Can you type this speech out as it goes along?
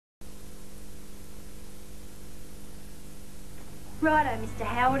Righto, Mr.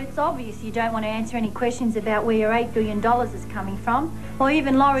 Howard, it's obvious you don't want to answer any questions about where your $8 billion is coming from. Or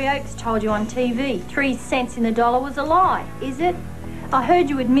even Laurie Oakes told you on TV 3 cents in the dollar was a lie, is it? I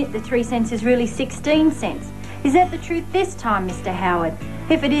heard you admit the 3 cents is really 16 cents. Is that the truth this time, Mr. Howard?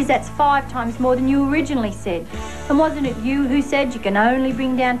 If it is, that's 5 times more than you originally said. And wasn't it you who said you can only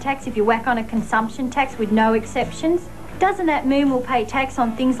bring down tax if you whack on a consumption tax with no exceptions? Doesn't that mean we'll pay tax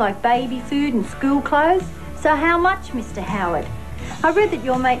on things like baby food and school clothes? So how much, Mr. Howard? I read that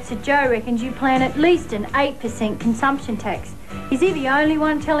your mate Sir Joe reckons you plan at least an 8% consumption tax. Is he the only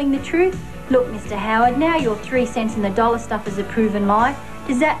one telling the truth? Look, Mr. Howard, now your 3 cents in the dollar stuff is a proven lie.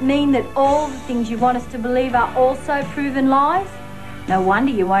 Does that mean that all the things you want us to believe are also proven lies? No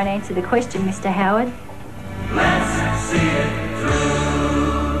wonder you won't answer the question, Mr. Howard. Let's see it.